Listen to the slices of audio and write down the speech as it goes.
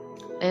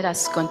Let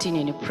us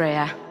continue in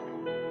prayer.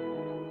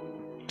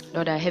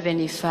 Lord, our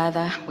Heavenly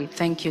Father, we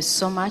thank you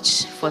so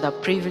much for the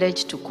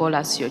privilege to call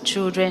us your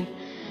children,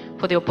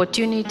 for the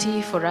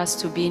opportunity for us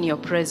to be in your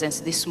presence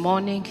this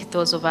morning.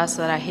 Those of us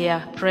that are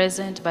here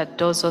present, but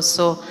those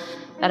also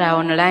that are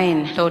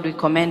online, Lord, we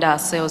commend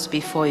ourselves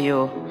before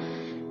you.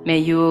 May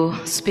you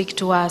speak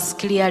to us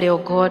clearly, O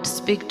God.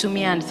 Speak to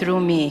me and through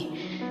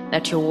me,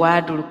 that your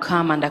word will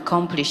come and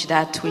accomplish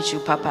that which you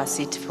purpose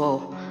it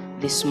for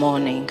this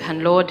morning.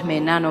 And Lord,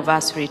 may none of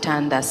us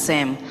return the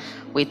same.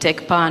 We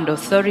take power and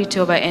authority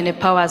over any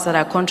powers that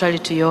are contrary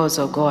to yours,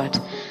 O God.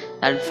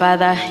 And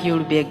Father, you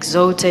will be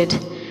exalted,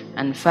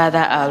 and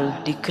Father,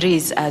 I'll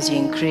decrease as you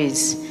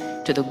increase,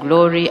 to the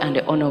glory and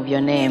the honor of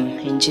your name.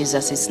 In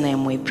Jesus'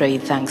 name we pray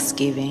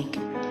thanksgiving.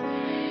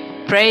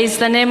 Praise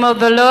the name of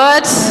the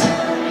Lord.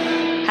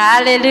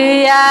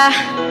 Hallelujah.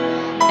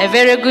 A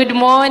very good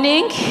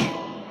morning.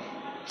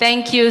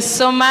 Thank you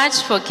so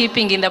much for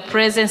keeping in the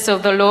presence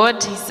of the Lord.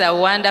 It's a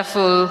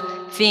wonderful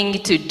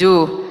thing to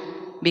do,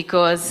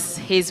 because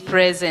his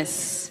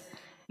presence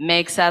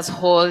makes us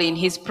whole. In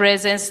his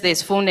presence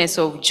there's fullness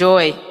of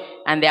joy,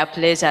 and there are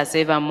pleasures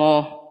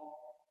evermore.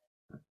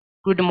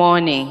 Good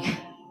morning.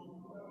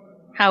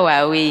 How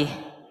are we?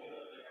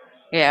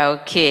 Yeah,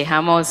 okay.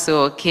 I'm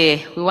also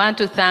okay. We want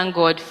to thank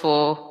God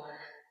for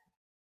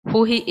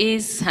who he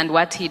is and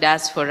what he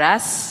does for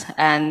us,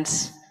 and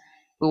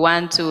we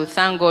want to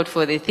thank God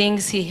for the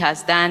things he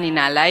has done in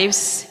our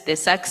lives, the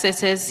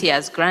successes he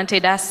has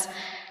granted us,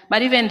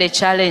 but even the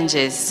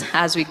challenges.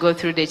 As we go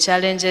through the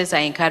challenges, I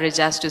encourage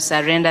us to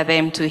surrender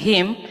them to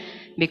him,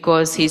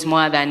 because he's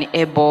more than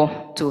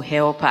able to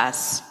help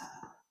us.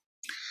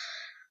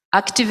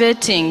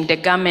 Activating the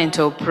garment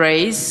of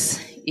praise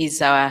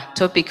is our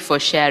topic for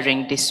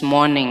sharing this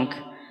morning.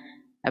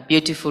 A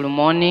beautiful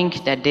morning,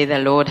 the day the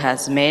Lord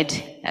has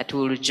made, that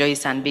we'll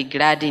rejoice and be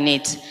glad in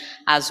it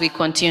as we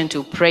continue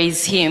to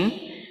praise him,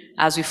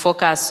 as we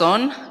focus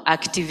on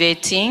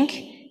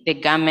activating the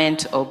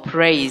garment of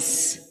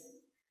praise.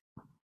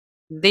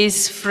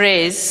 This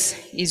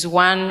phrase is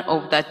one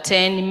of the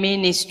 10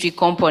 ministry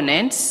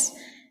components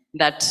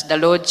that the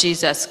Lord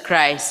Jesus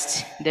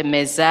Christ, the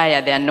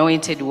Messiah, the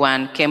Anointed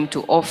One, came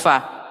to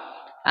offer.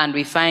 And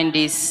we find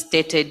this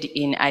stated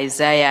in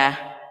Isaiah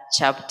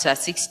chapter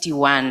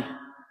 61.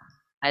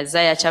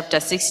 Isaiah chapter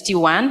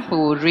 61, we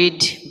will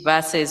read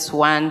verses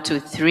 1 to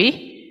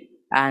 3.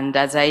 And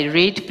as I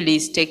read,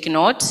 please take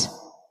note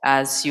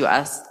as you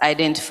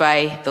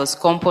identify those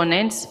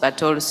components,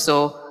 but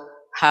also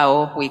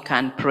how we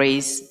can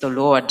praise the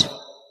Lord.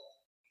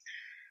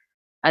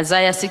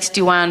 Isaiah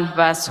 61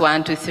 verse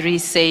 1 to 3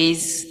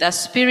 says, "The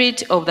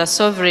Spirit of the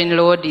Sovereign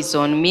Lord is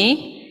on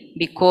me,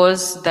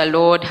 because the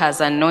Lord has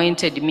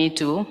anointed me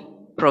to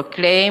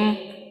proclaim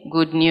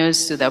good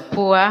news to the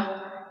poor.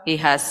 He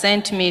has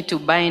sent me to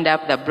bind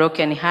up the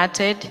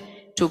brokenhearted,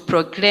 to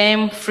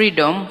proclaim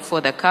freedom for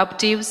the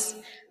captives,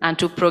 and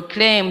to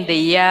proclaim the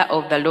year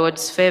of the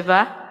Lord's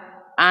favor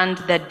and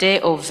the day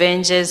of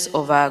vengeance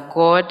of our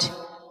God,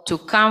 to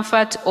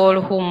comfort all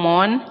who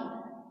mourn,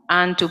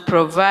 and to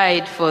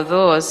provide for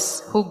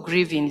those who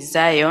grieve in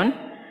Zion,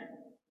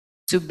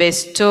 to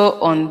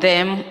bestow on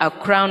them a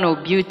crown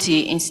of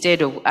beauty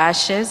instead of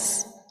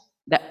ashes,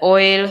 the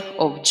oil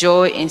of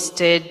joy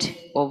instead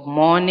of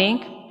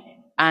mourning,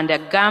 and a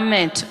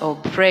garment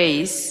of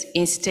praise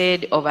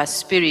instead of a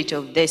spirit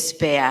of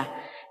despair.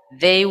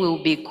 They will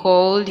be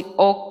called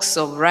oaks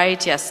of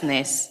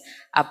righteousness,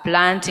 a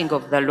planting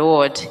of the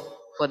Lord,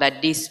 for the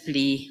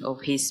display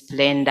of his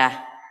splendor."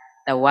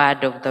 The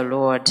word of the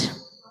Lord.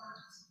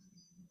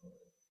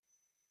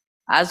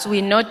 As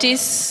we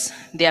notice,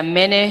 there are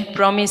many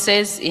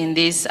promises in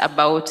this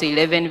about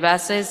 11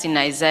 verses in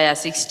Isaiah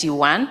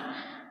 61,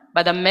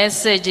 but the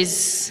message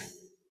is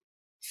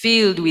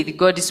filled with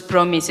God's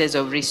promises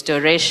of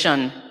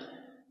restoration,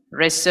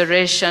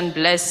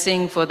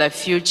 blessing for the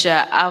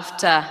future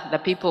after the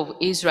people of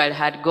Israel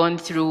had gone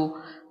through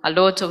a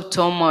lot of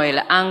turmoil,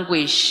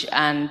 anguish,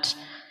 and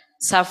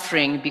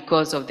suffering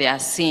because of their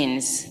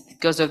sins,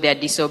 because of their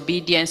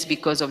disobedience,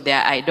 because of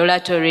their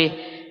idolatry.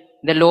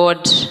 The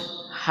Lord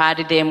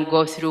had them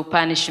go through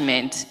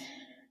punishment.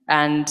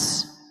 And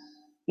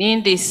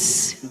in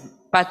this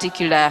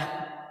particular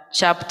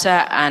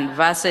chapter and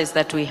verses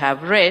that we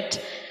have read,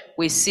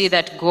 we see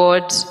that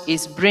God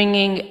is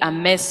bringing a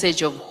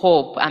message of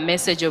hope, a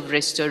message of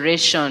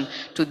restoration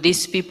to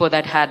these people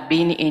that had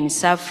been in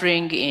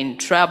suffering, in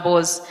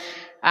troubles,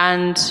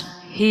 and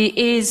he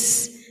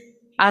is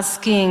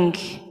asking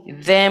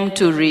them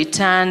to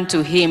return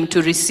to him,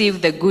 to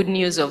receive the good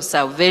news of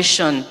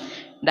salvation,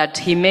 that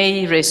he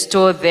may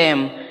restore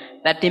them,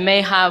 that they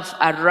may have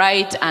a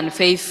right and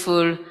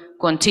faithful,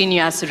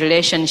 continuous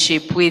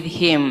relationship with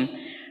him.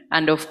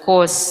 And of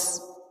course,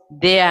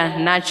 their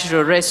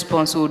natural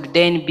response would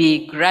then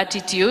be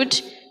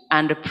gratitude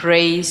and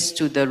praise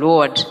to the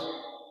Lord.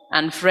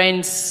 And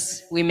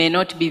friends, we may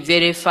not be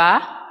very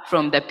far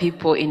from the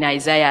people in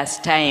Isaiah's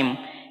time.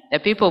 The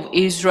people of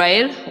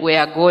Israel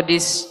were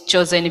God's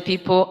chosen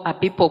people, a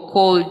people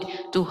called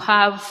to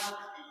have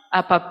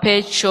a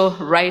perpetual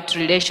right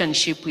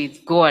relationship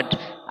with God,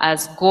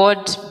 as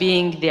God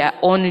being their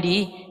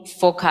only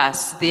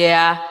focus,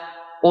 their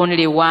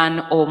only one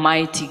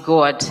almighty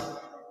God.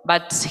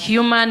 But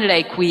human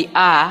like we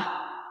are,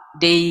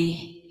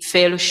 they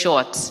fell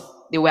short.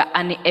 They were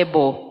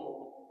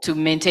unable to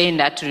maintain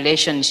that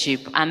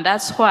relationship. And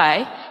that's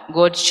why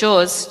God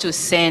chose to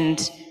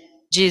send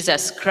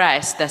Jesus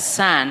Christ, the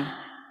Son,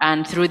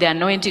 and through the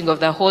anointing of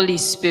the Holy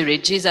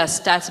Spirit. Jesus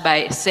starts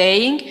by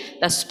saying,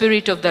 "The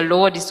Spirit of the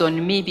Lord is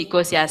on me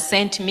because he has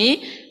sent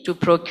me to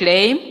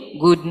proclaim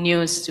good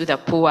news to the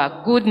poor."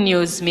 Good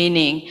news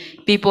meaning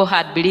people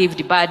had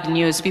believed bad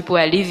news. People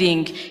are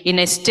living in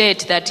a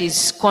state that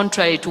is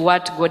contrary to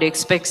what God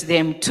expects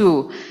them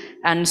to.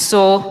 And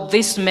so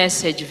this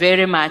message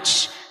very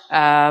much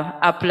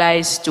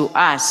applies to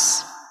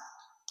us.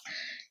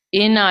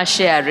 In our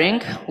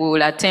sharing, we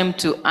will attempt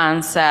to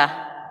answer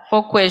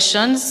 4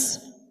 questions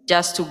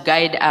just to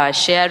guide our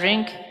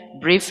sharing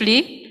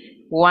briefly.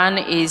 One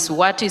is,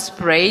 what is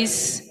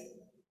praise,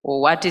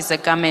 or what is the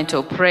garment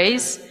of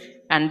praise?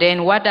 And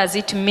then, what does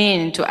it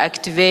mean to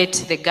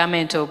activate the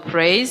garment of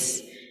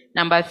praise?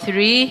 Number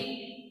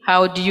 3,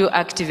 how do you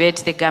activate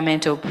the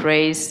garment of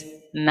praise?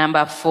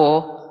 Number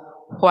 4,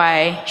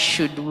 why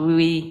should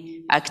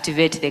we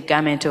activate the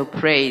garment of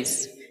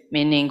praise?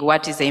 Meaning,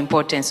 what is the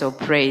importance of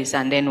praise?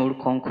 And then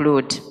we'll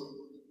conclude.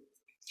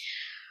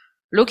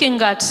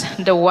 Looking at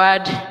the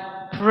word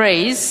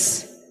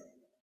praise,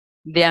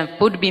 there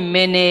could be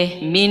many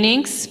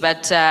meanings,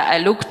 but I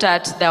looked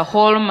at the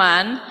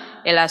Holman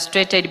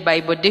Illustrated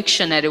Bible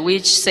Dictionary,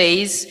 which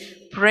says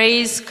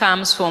praise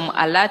comes from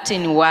a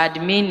Latin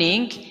word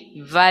meaning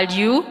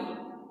value,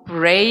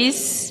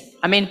 price,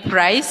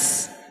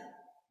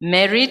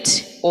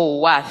 merit,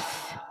 or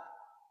worth.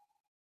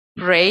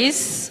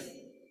 Praise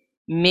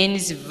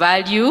means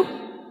value,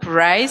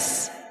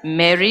 price,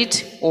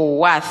 merit, or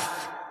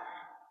worth.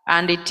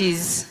 And it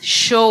is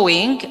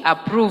showing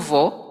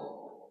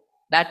approval,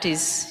 that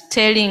is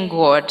telling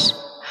God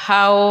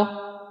how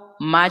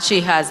much he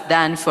has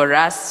done for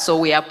us. So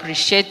we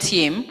appreciate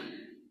him.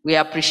 We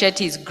appreciate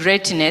his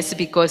greatness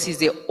because he's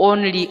the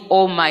only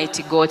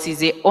almighty God. He's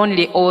the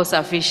only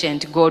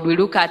all-sufficient God. We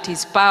look at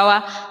his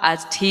power,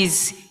 at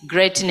his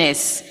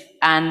greatness,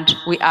 and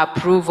we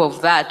approve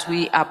of that.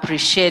 We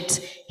appreciate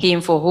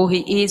him for who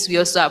he is. We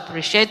also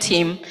appreciate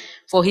him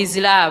for his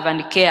love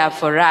and care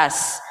for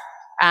us.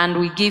 And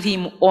we give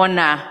him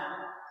honor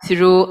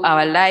through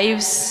our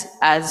lives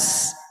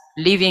as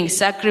living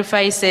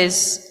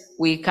sacrifices.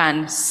 We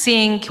can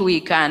sing,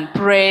 we can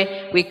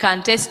pray, we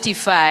can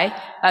testify,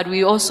 and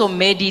we also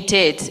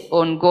meditate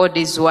on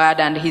God's word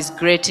and his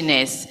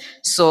greatness.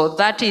 So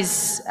that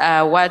is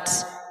what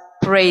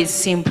praise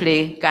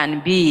simply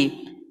can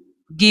be.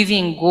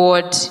 Giving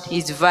God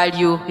his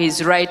value,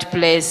 his right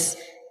place,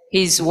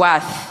 his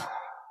worth,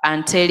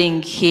 and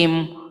telling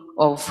him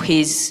of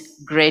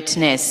his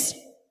greatness.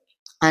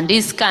 And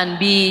this can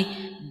be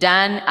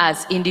done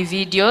as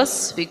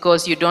individuals,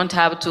 because you don't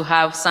have to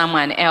have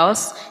someone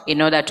else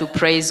in order to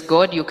praise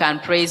God. You can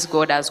praise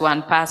God as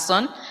one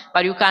person,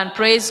 but you can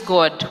praise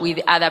God with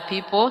other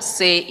people,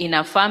 say in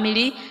a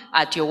family,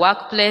 at your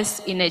workplace,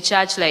 in a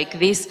church like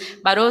this,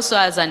 but also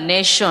as a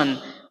nation.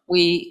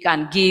 We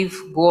can give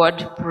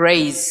God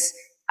praise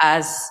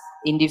as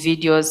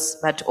individuals,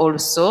 but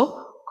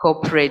also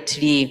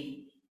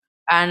corporately.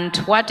 And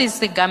what is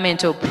the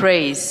garment of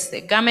praise?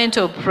 The garment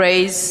of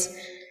praise,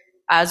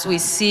 as we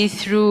see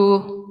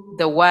through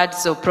the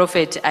words of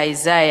prophet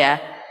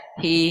Isaiah,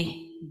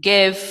 he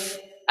gave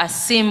a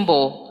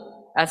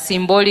symbol, a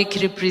symbolic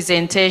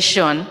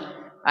representation,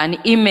 an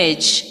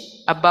image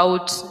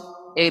about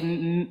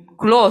a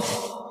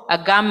cloth, a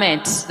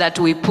garment that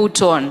we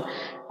put on.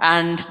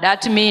 And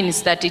that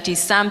means that it is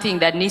something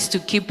that needs to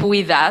keep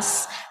with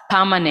us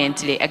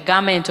permanently, a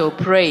garment of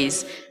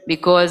praise,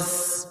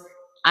 because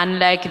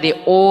unlike the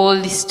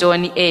old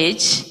Stone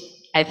Age,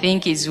 I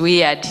think it's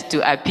weird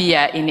to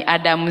appear in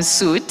Adam's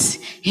suit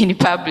in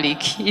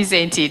public,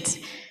 isn't it?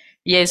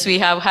 Yes, we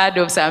have heard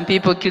of some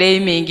people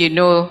claiming,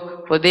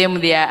 for them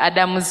they are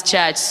Adam's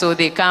church, so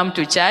they come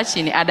to church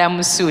in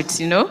Adam's suit,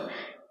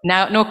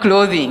 Now, no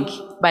clothing,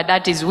 but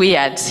that is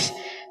weird.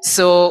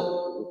 So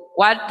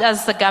what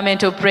does the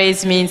garment of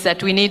praise means?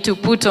 That we need to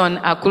put on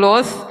a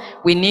cloth.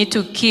 We need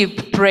to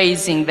keep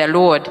praising the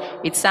Lord.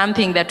 It's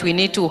something that we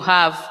need to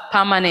have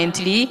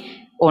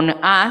permanently on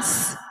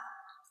us.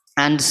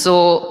 And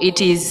so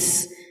it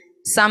is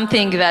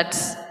something that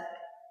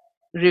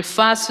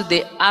refers to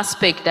the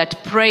aspect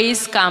that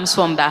praise comes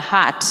from the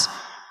heart.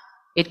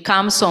 It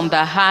comes from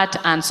the heart,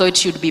 and so it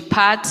should be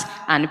part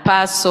and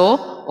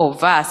parcel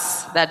of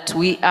us, that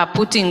we are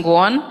putting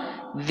on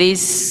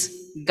this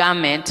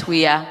garment.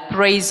 We are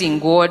praising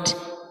God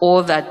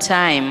all the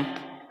time,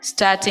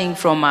 starting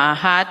from our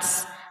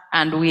hearts,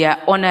 and we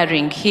are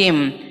honoring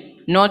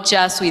him, not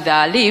just with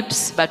our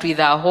lips, but with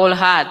our whole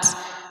heart.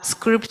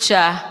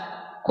 Scripture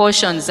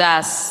cautions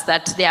us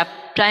that there are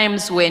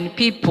times when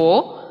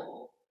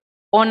people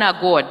honor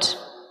God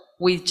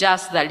with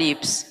just the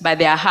lips, but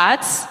their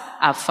hearts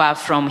are far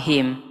from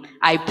him.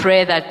 I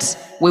pray that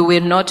we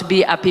will not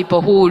be a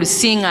people who will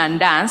sing and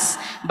dance,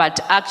 but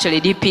actually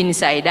deep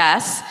inside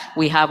us,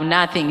 we have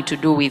nothing to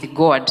do with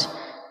God.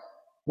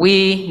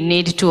 We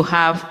need to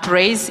have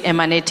praise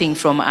emanating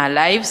from our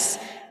lives,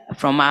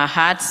 from our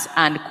hearts,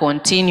 and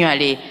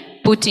continually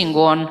putting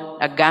on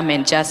a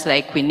garment just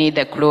like we need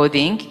the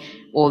clothing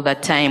all the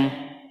time.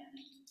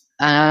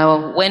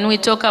 When we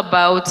talk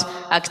about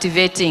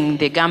activating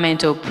the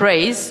garment of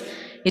praise,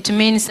 it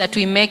means that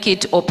we make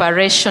it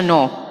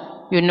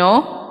operational. You're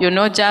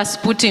not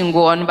just putting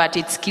on, but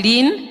it's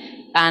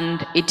clean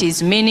and it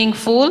is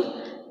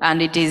meaningful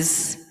and it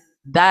is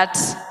that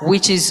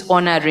which is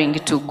honoring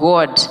to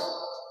God.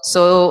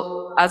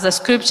 So as the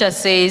scripture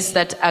says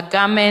that a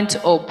garment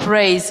of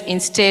praise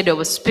instead of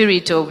a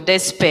spirit of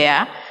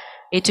despair,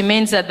 it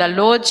means that the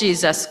Lord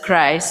Jesus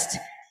Christ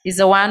is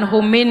the one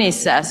who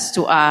ministers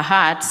to our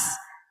hearts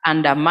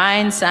and our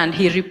minds, and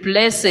he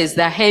replaces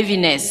the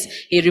heaviness,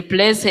 he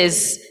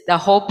replaces the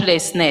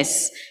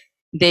hopelessness,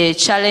 the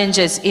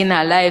challenges in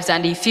our lives,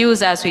 and he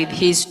fills us with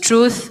his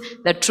truth,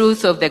 the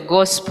truth of the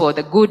gospel,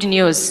 the good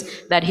news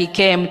that he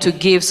came to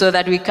give, so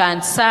that we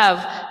can serve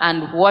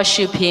and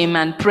worship him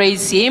and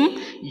praise him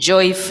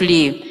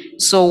joyfully.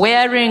 So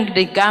wearing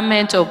the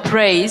garment of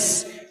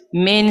praise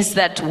means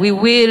that we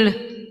will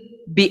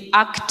be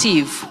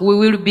active, we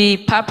will be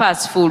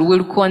purposeful, we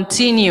will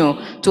continue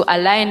to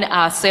align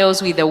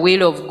ourselves with the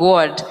will of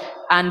God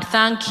and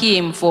thank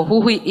him for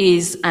who he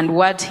is and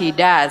what he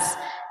does.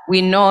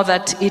 We know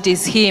that it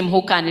is him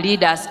who can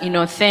lead us in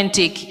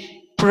authentic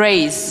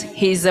praise.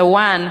 He is the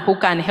one who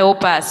can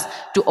help us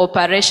to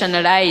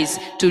operationalize,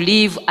 to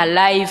live a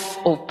life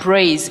of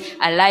praise,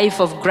 a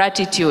life of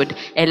gratitude,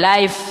 a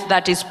life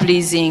that is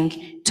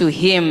pleasing to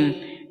him.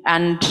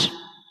 And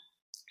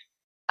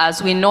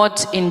as we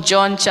note in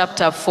John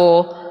chapter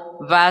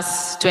 4,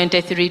 verse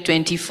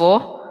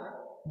 23-24,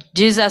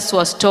 Jesus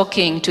was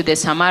talking to the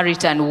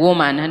Samaritan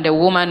woman, and the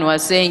woman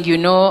was saying,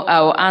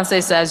 our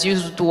ancestors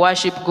used to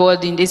worship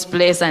God in this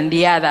place and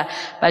the other.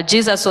 But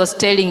Jesus was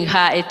telling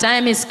her, a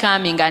time is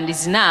coming and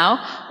is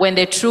now when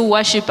the true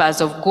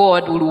worshippers of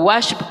God will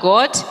worship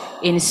God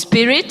in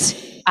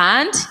spirit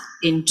and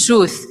in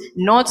truth.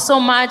 Not so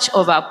much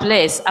of a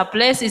place. A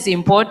place is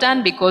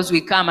important because we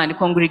come and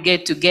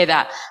congregate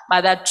together.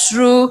 But the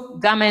true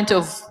garment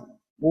of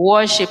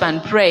worship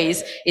and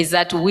praise is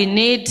that we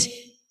need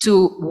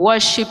to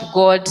worship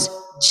God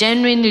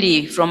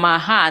genuinely from our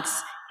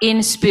hearts,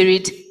 in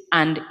spirit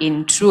and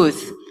in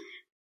truth.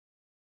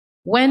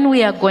 When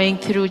we are going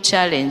through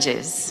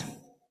challenges,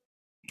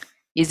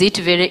 is it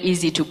very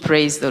easy to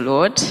praise the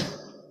Lord?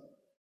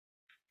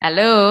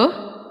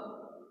 Hello?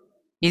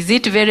 Is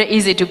it very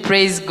easy to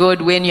praise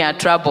God when you are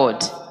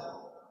troubled?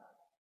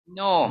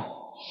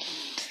 No.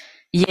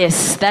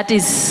 Yes, that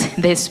is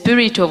the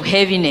spirit of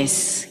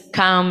heaviness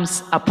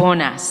comes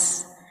upon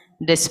us.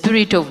 The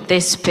spirit of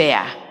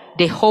despair,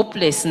 the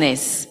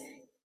hopelessness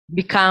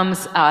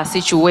becomes our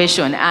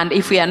situation. And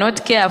if we are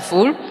not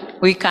careful,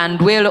 we can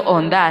dwell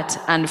on that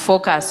and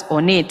focus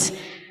on it.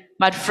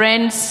 But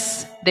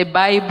friends, the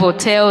Bible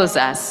tells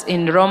us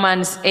in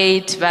Romans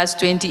 8, verse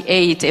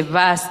 28, a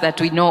verse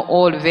that we know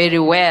all very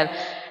well,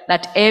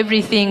 that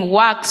everything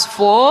works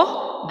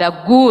for the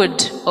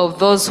good of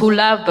those who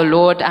love the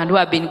Lord and who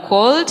have been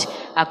called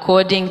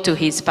according to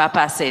his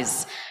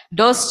purposes.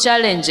 Those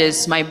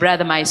challenges, my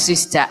brother, my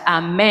sister,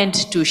 are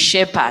meant to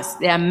shape us.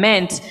 They are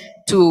meant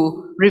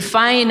to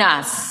refine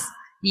us.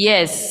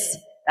 Yes,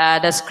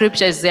 the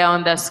scripture is there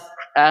on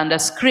the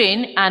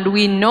screen, and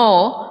we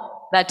know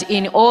that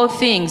in all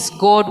things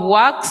God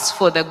works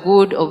for the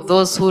good of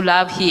those who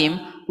love him,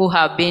 who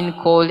have been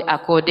called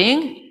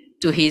according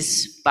to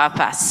his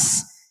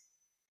purpose.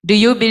 Do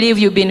you believe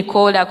you've been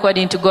called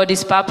according to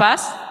God's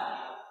purpose?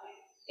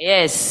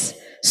 Yes.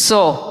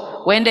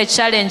 So, when the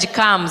challenge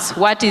comes,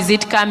 what is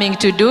it coming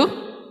to do?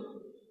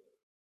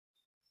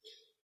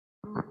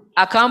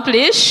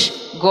 Accomplish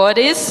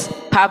God's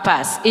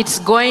purpose. It's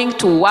going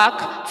to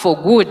work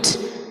for good.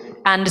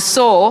 And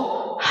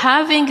so,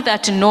 having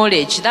that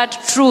knowledge, that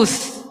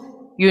truth,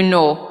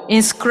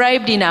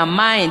 inscribed in our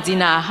minds,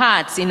 in our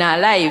hearts, in our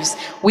lives,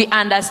 we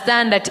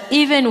understand that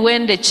even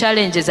when the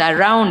challenges are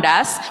around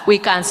us, we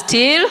can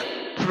still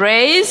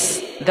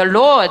praise the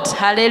Lord.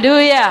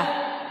 Hallelujah.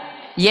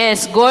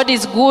 Yes, God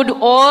is good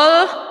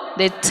all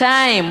the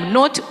time,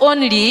 not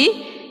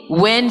only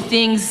when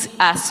things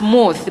are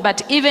smooth,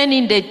 but even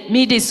in the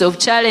midst of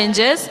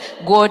challenges,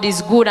 God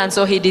is good, and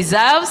so he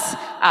deserves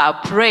our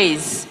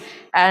praise.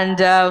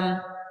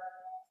 And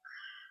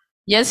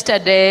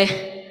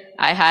yesterday,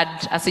 I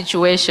had a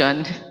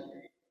situation.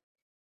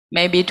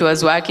 Maybe it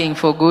was working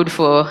for good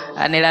for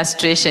an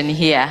illustration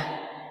here.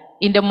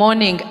 In the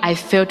morning, I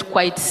felt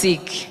quite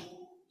sick.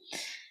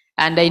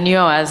 And I knew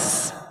I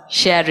was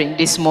sharing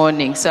this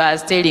morning. So I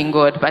was telling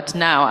God, but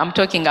now I'm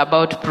talking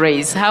about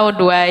praise. How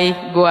do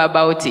I go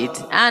about it?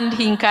 And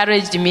he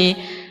encouraged me.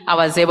 I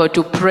was able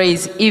to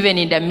praise even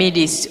in the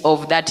midst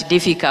of that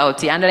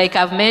difficulty. And like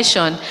I've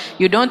mentioned,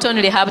 you don't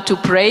only have to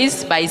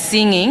praise by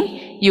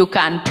singing. You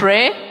can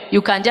pray.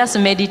 you can just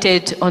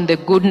meditate on the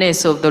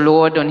goodness of the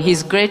Lord, on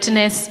his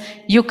greatness.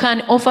 You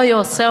can offer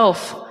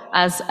yourself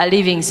as a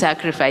living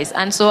sacrifice.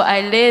 And so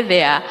I lay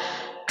there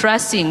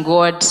trusting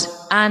God,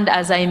 and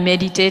as I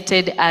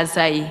meditated, as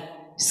I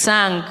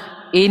sang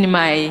in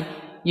my,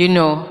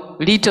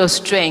 little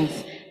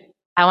strength,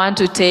 I want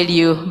to tell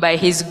you, by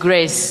his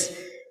grace,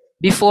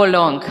 before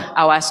long,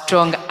 I was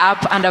strong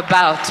up and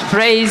about.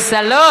 Praise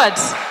the Lord.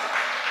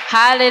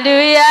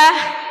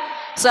 Hallelujah.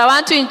 So I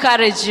want to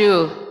encourage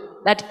you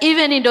that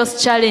even in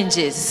those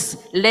challenges,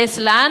 let's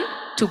learn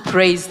to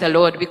praise the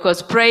Lord,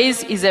 because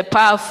praise is a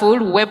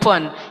powerful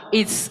weapon.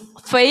 It's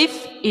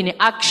faith in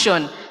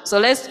action. So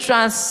let's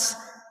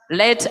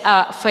translate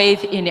our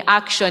faith in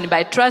action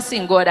by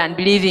trusting God and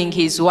believing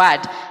his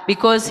word,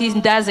 because he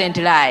doesn't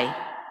lie.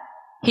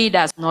 He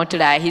does not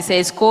lie. He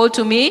says, call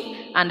to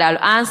me and I'll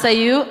answer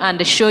you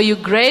and show you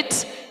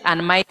great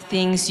and mighty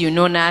things you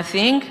know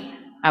nothing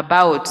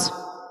about.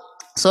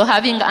 So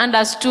having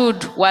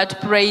understood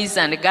what praise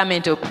and the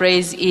garment of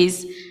praise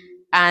is,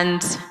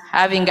 and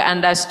having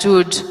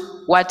understood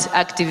what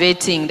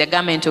activating the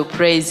garment of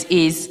praise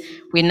is,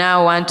 we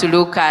now want to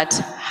look at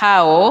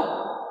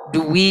how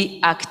do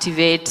we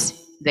activate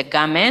the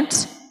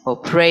garment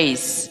of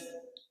praise.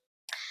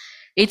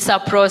 It's a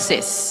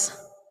process.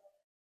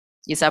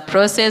 It's a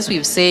process.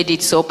 We've said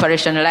it's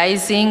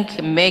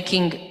operationalizing,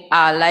 making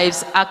our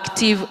lives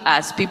active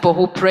as people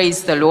who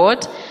praise the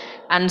Lord.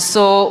 And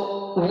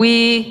so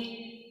we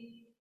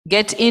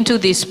get into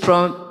this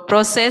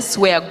process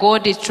where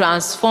God is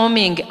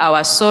transforming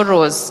our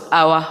sorrows,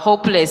 our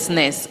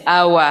hopelessness,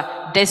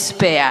 our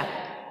despair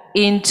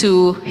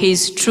into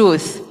his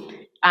truth.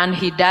 And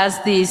he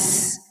does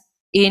this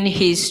in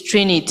his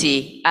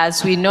Trinity.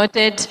 As we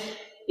noted,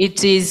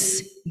 it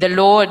is the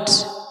Lord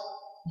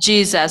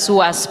Jesus who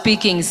was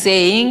speaking,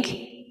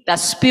 saying, the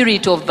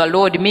Spirit of the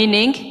Lord,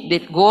 meaning the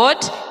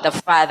God, the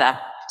Father.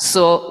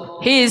 So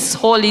his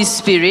Holy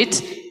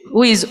Spirit,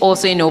 who is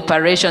also in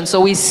operation.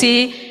 So we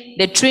see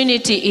the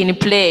Trinity in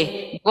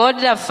play. God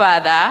the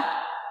Father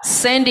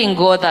sending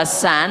God the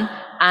Son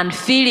and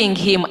filling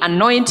him,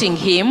 anointing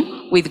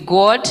him with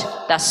God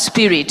the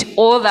Spirit.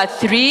 All the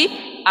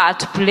three are at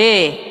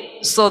play,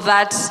 so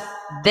that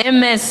the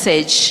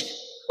message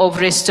of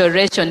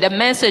restoration, the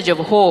message of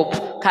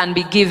hope, can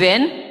be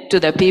given to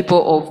the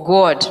people of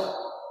God.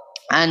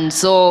 And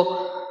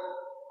so,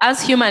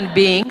 as human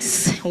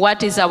beings,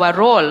 what is our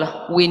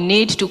role? We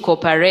need to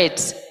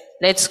cooperate.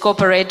 Let's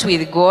cooperate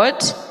with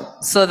God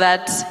so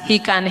that he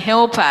can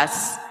help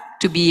us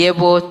to be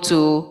able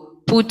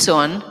to put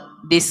on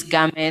this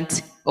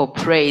garment of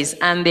praise.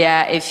 And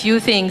there are a few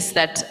things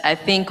that I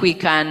think we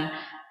can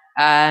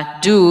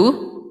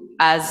do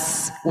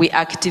as we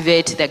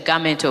activate the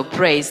garment of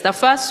praise. The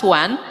first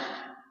one,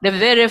 the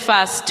very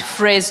first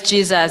phrase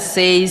Jesus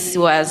says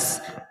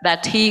was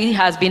that he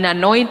has been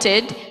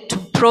anointed to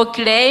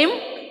proclaim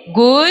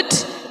good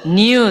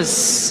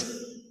news.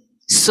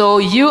 So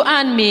you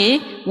and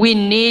me, we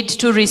need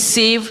to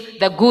receive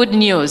the good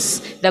news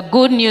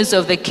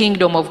of the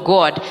kingdom of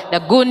God, the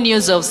good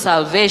news of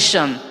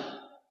salvation.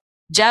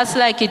 Just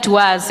like it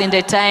was in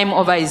the time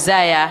of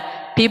Isaiah,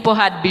 people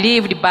had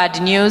believed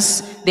bad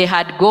news, they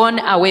had gone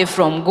away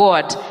from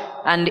God.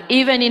 And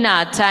even in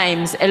our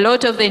times, a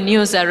lot of the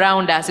news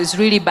around us is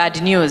really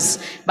bad news.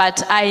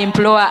 But I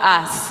implore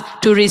us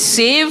to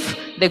receive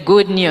the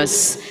good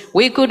news.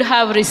 We could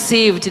have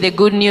received the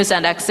good news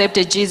and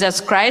accepted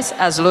Jesus Christ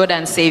as Lord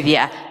and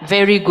Savior.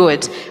 Very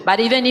good. But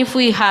even if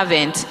we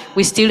haven't,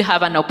 we still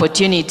have an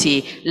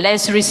opportunity.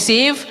 Let's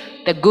receive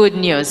the good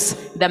news,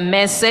 the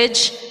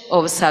message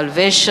of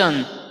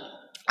salvation.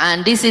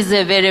 And this is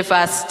the very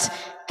first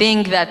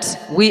thing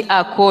that we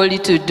are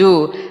called to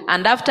do.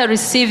 And after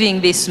receiving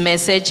this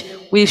message,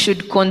 we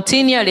should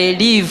continually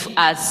live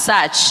as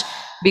such,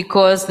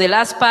 because the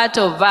last part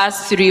of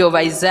verse 3 of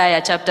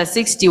Isaiah chapter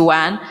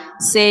 61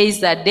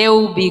 says that they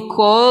will be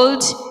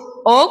called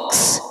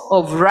oaks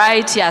of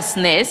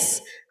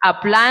righteousness, a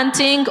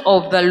planting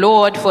of the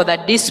Lord for the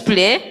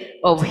display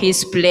of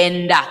his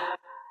splendor.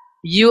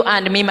 You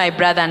and me, my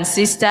brother and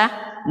sister,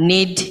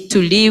 need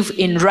to live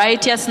in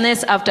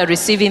righteousness after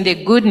receiving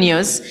the good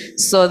news,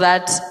 so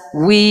that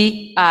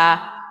we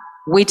are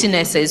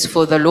witnesses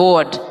for the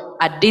Lord,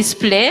 a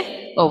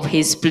display of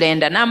his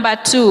splendor. Number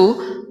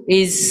 2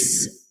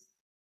 is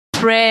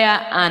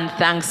prayer and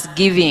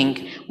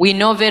thanksgiving. We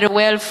know very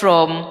well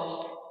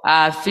from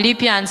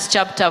Philippians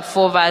chapter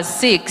 4 verse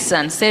 6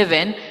 and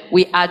 7,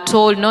 we are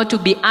told not to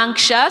be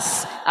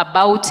anxious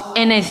about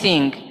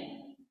anything,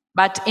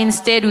 but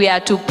instead we are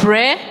to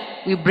pray.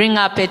 We bring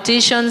our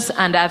petitions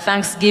and our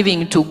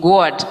thanksgiving to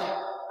God.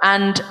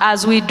 And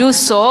as we do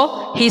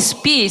so, his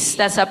peace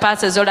that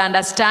surpasses all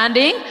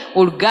understanding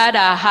will guard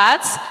our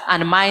hearts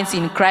and minds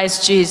in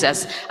Christ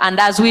Jesus. And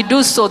as we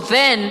do so,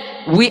 then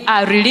we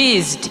are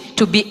released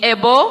to be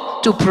able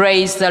to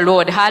praise the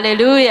Lord.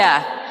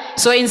 Hallelujah.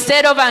 So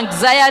instead of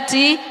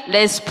anxiety,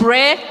 let's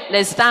pray,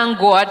 let's thank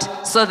God,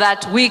 so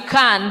that we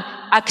can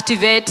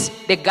activate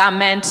the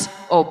garment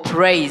of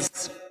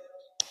praise.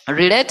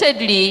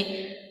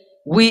 Relatedly,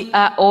 we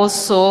are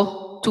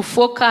also to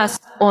focus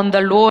on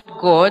the Lord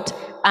God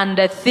and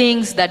the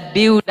things that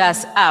build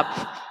us up.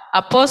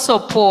 Apostle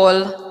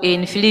Paul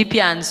in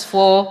Philippians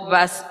 4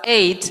 verse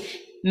 8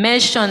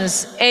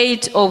 mentions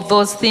 8 of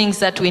those things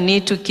that we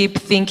need to keep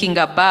thinking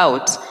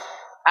about.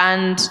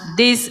 And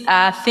these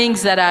are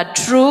things that are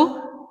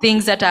true,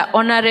 things that are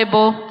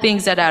honorable,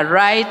 things that are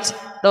right,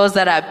 those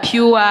that are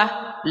pure,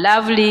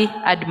 lovely,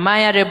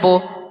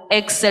 admirable,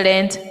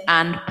 excellent,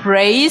 and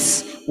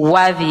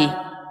praiseworthy.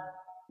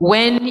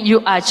 When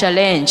you are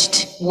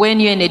challenged, when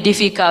you're in a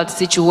difficult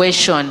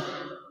situation,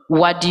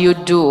 what do you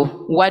do?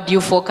 What do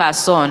you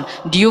focus on?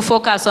 Do you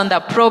focus on the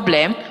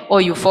problem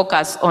or you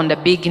focus on the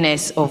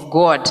bigness of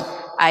God?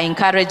 I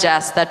encourage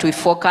us that we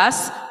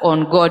focus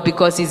on God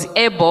because He's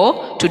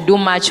able to do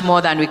much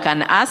more than we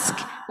can ask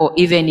or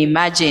even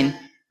imagine.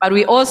 But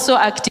we also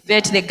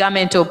activate the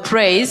garment of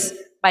praise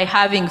by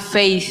having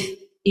faith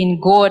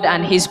in God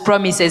and His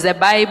promises. The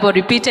Bible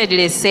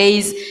repeatedly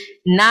says,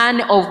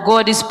 none of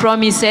God's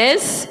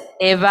promises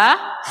ever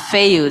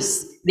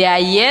fails. They are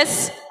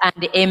yes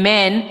and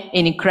amen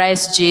in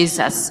Christ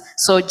Jesus.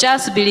 So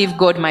just believe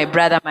God, my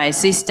brother, my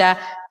sister.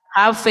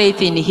 Have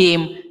faith in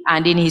Him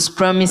and in His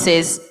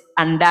promises,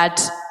 and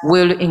that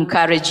will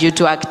encourage you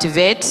to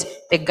activate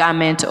the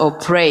garment of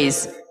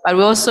praise. But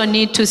we also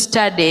need to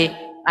study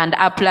and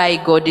apply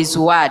God's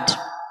word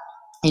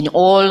in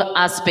all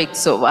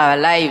aspects of our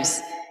lives.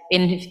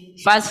 In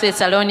 1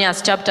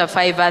 Thessalonians chapter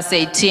 5 verse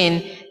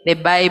 18, the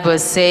Bible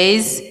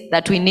says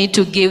that we need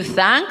to give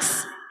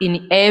thanks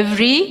in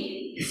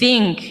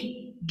everything.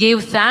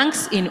 Give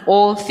thanks in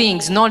all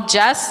things, not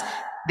just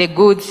the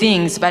good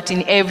things, but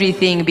in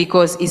everything,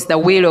 because it's the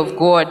will of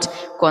God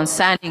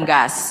concerning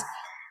us.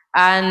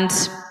 And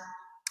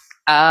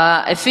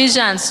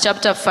Ephesians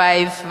chapter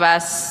 5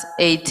 verse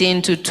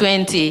 18 to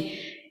 20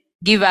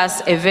 give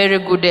us a very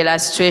good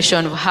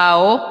illustration of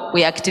how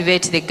we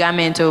activate the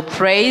garment of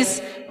praise.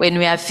 When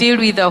we are filled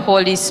with the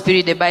Holy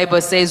Spirit, the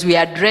Bible says we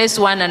address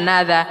one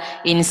another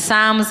in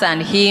psalms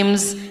and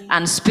hymns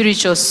and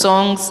spiritual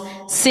songs,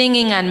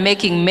 singing and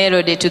making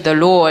melody to the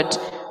Lord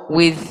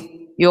with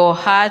your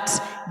heart,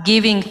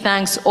 giving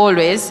thanks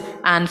always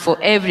and for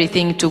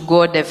everything to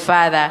God the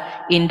Father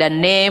in the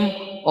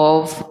name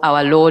of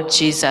our Lord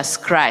Jesus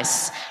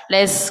Christ.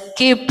 Let's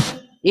keep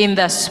in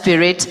the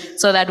Spirit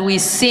so that we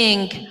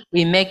sing,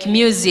 we make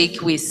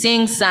music, we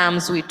sing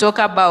psalms, we talk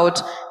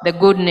about the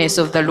goodness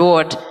of the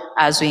Lord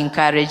as we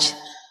encourage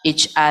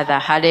each other.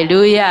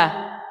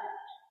 Hallelujah.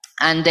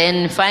 And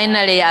then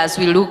finally, as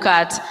we look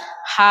at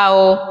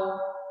how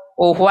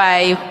or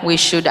why we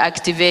should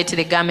activate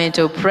the garment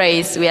of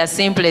praise, we are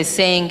simply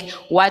saying,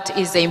 what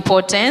is the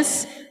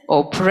importance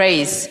of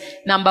praise?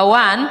 Number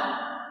one,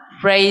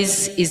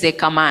 praise is a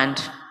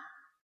command.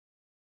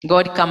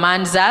 God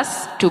commands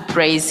us to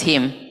praise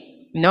Him.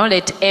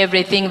 Let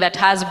everything that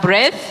has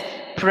breath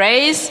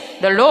praise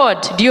the Lord.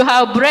 Do you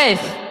have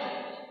breath?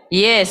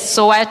 Yes.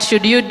 So what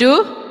should you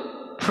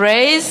do?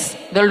 Praise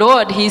the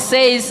Lord. He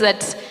says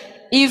that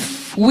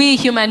if we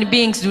human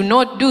beings do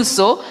not do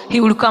so,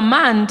 He will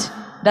command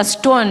the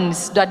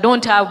stones that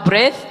don't have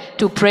breath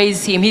to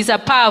praise Him. He's a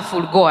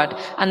powerful God.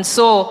 And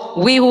so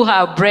we who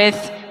have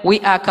breath,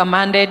 we are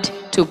commanded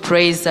to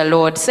praise the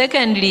Lord.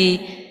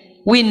 Secondly,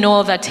 we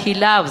know that He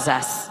loves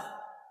us.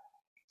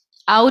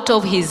 Out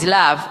of His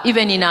love,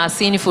 even in our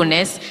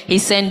sinfulness, He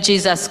sent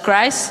Jesus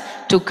Christ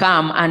to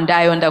come and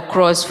die on the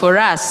cross for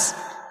us.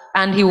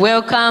 And He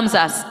welcomes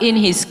us in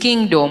His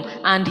kingdom,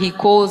 and He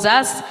calls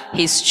us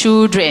His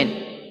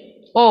children.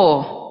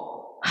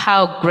 Oh,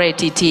 how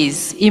great it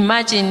is.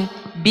 Imagine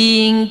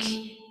being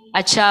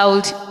a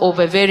child of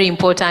a very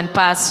important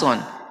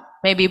person,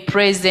 maybe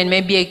president,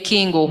 maybe a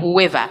king or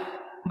whoever.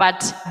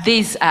 But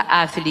these are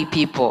earthly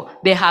people.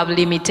 They have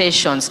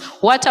limitations.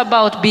 What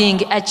about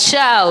being a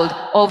child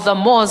of the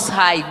Most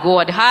High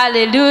God?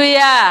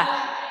 Hallelujah!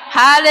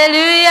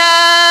 Hallelujah!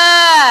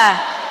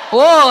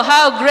 Oh,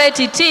 how great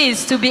it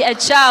is to be a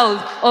child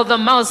of the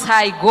Most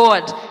High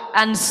God.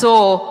 And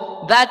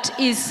so that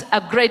is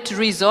a great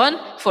reason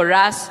for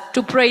us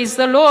to praise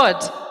the Lord.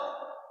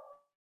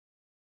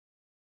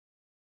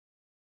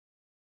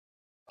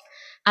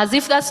 As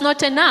if that's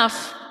not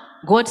enough,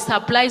 God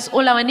supplies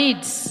all our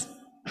needs.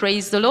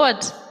 Praise the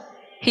Lord.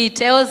 He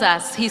tells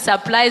us He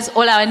supplies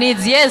all our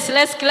needs. Yes,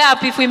 let's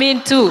clap if we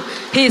mean to.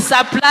 He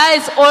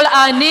supplies all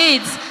our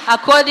needs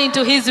according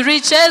to His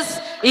riches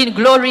in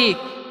glory.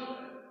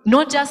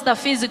 Not just the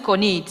physical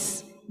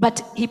needs,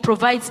 but He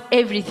provides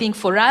everything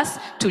for us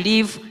to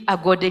live a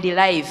godly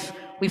life.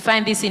 We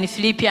find this in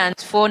Philippians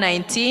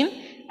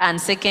 4:19 and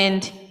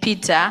 2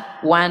 Peter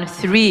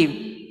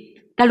 1:3.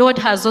 The Lord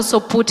has also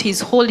put His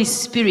Holy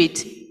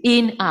Spirit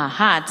in our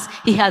hearts.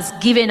 He has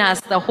given us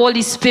the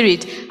Holy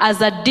Spirit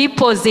as a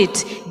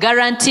deposit,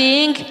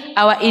 guaranteeing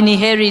our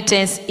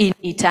inheritance in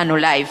eternal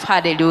life.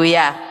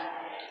 Hallelujah.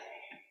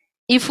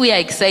 If we are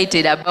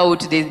excited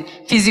about the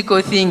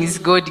physical things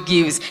God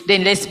gives,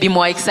 then let's be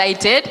more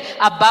excited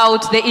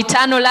about the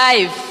eternal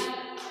life,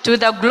 to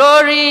the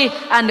glory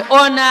and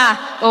honor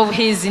of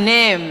His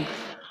name.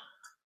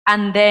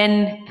 And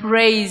then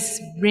praise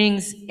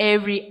brings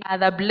every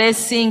other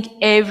blessing,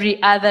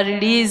 every other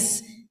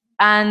release.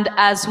 And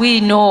as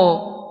we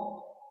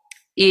know,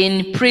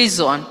 in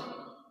prison,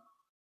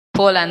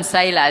 Paul and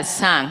Silas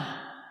sang.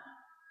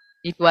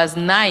 It was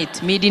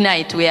night,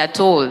 midnight, we are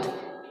told,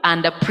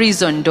 and the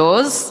prison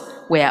doors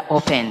were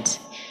opened.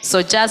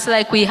 So just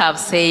like we have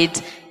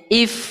said,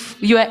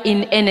 if you are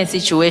in any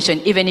situation,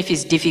 even if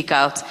it's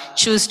difficult,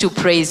 choose to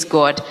praise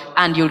God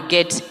and you'll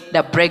get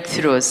the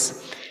breakthroughs.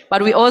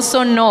 But we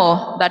also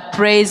know that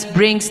praise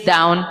brings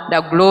down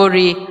the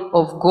glory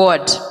of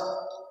God.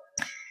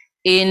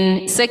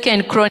 In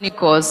 2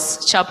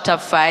 Chronicles chapter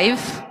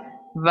 5,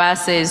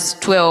 verses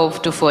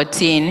 12 to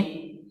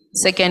 14,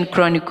 2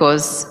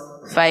 Chronicles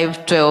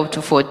 5, 12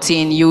 to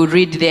 14, you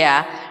read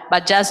there.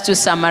 But just to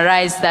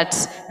summarize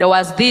that, there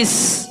was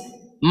this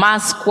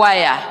mass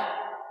choir.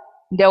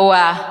 There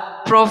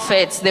were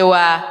prophets, there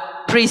were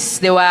priests,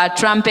 there were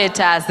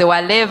trumpeters, there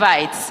were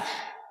Levites,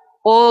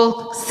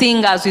 all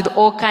singers with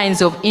all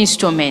kinds of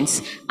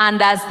instruments.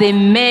 And as they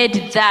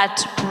made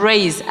that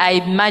praise, I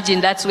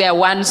imagine that's where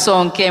one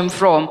song came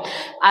from.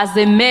 As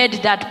they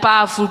made that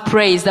powerful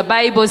praise, the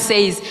Bible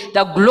says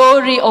the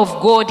glory of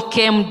God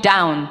came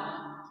down.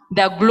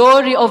 The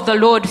glory of the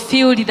Lord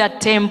filled the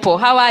temple.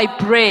 How I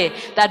pray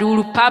that we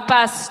will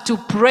purpose to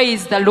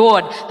praise the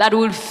Lord, that we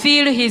will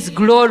feel his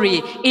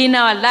glory in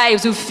our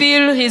lives, we'll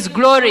feel his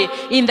glory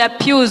in the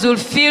pews, we'll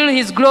feel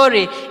his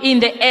glory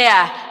in the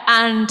air,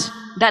 and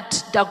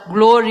that the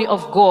glory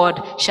of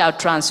God shall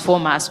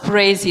transform us.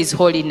 Praise his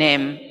holy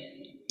name.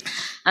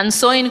 And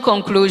so in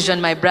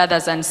conclusion, my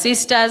brothers and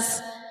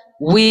sisters,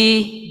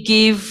 we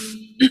give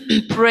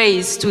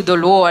praise to the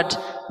Lord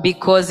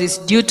because it's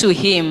due to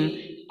him,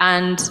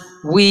 and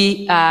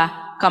we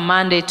are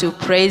commanded to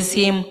praise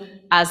him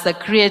as the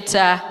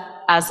creator,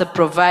 as a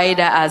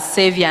provider, as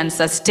savior and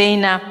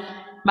sustainer.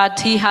 But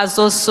he has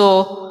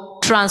also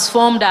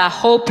transformed our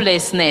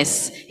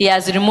hopelessness. He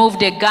has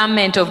removed a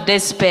garment of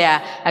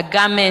despair, a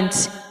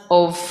garment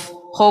of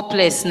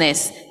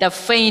hopelessness, the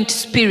faint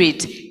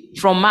spirit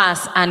from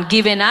us, and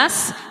given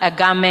us a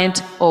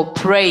garment of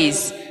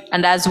praise.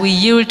 And as we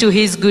yield to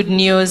his good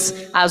news,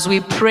 as we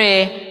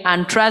pray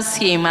and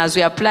trust him, as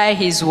we apply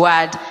his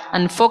word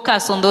and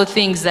focus on those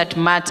things that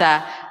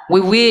matter,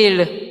 we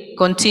will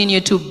continue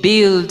to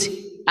build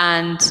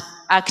and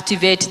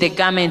activate the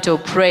garment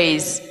of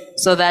praise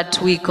so that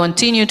we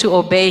continue to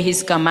obey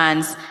his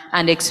commands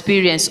and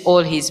experience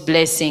all his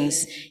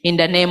blessings. In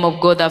the name of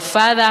God the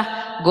Father,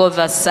 God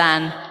the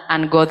Son,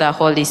 and God the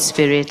Holy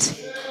Spirit.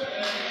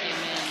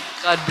 Amen.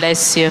 God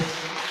bless you.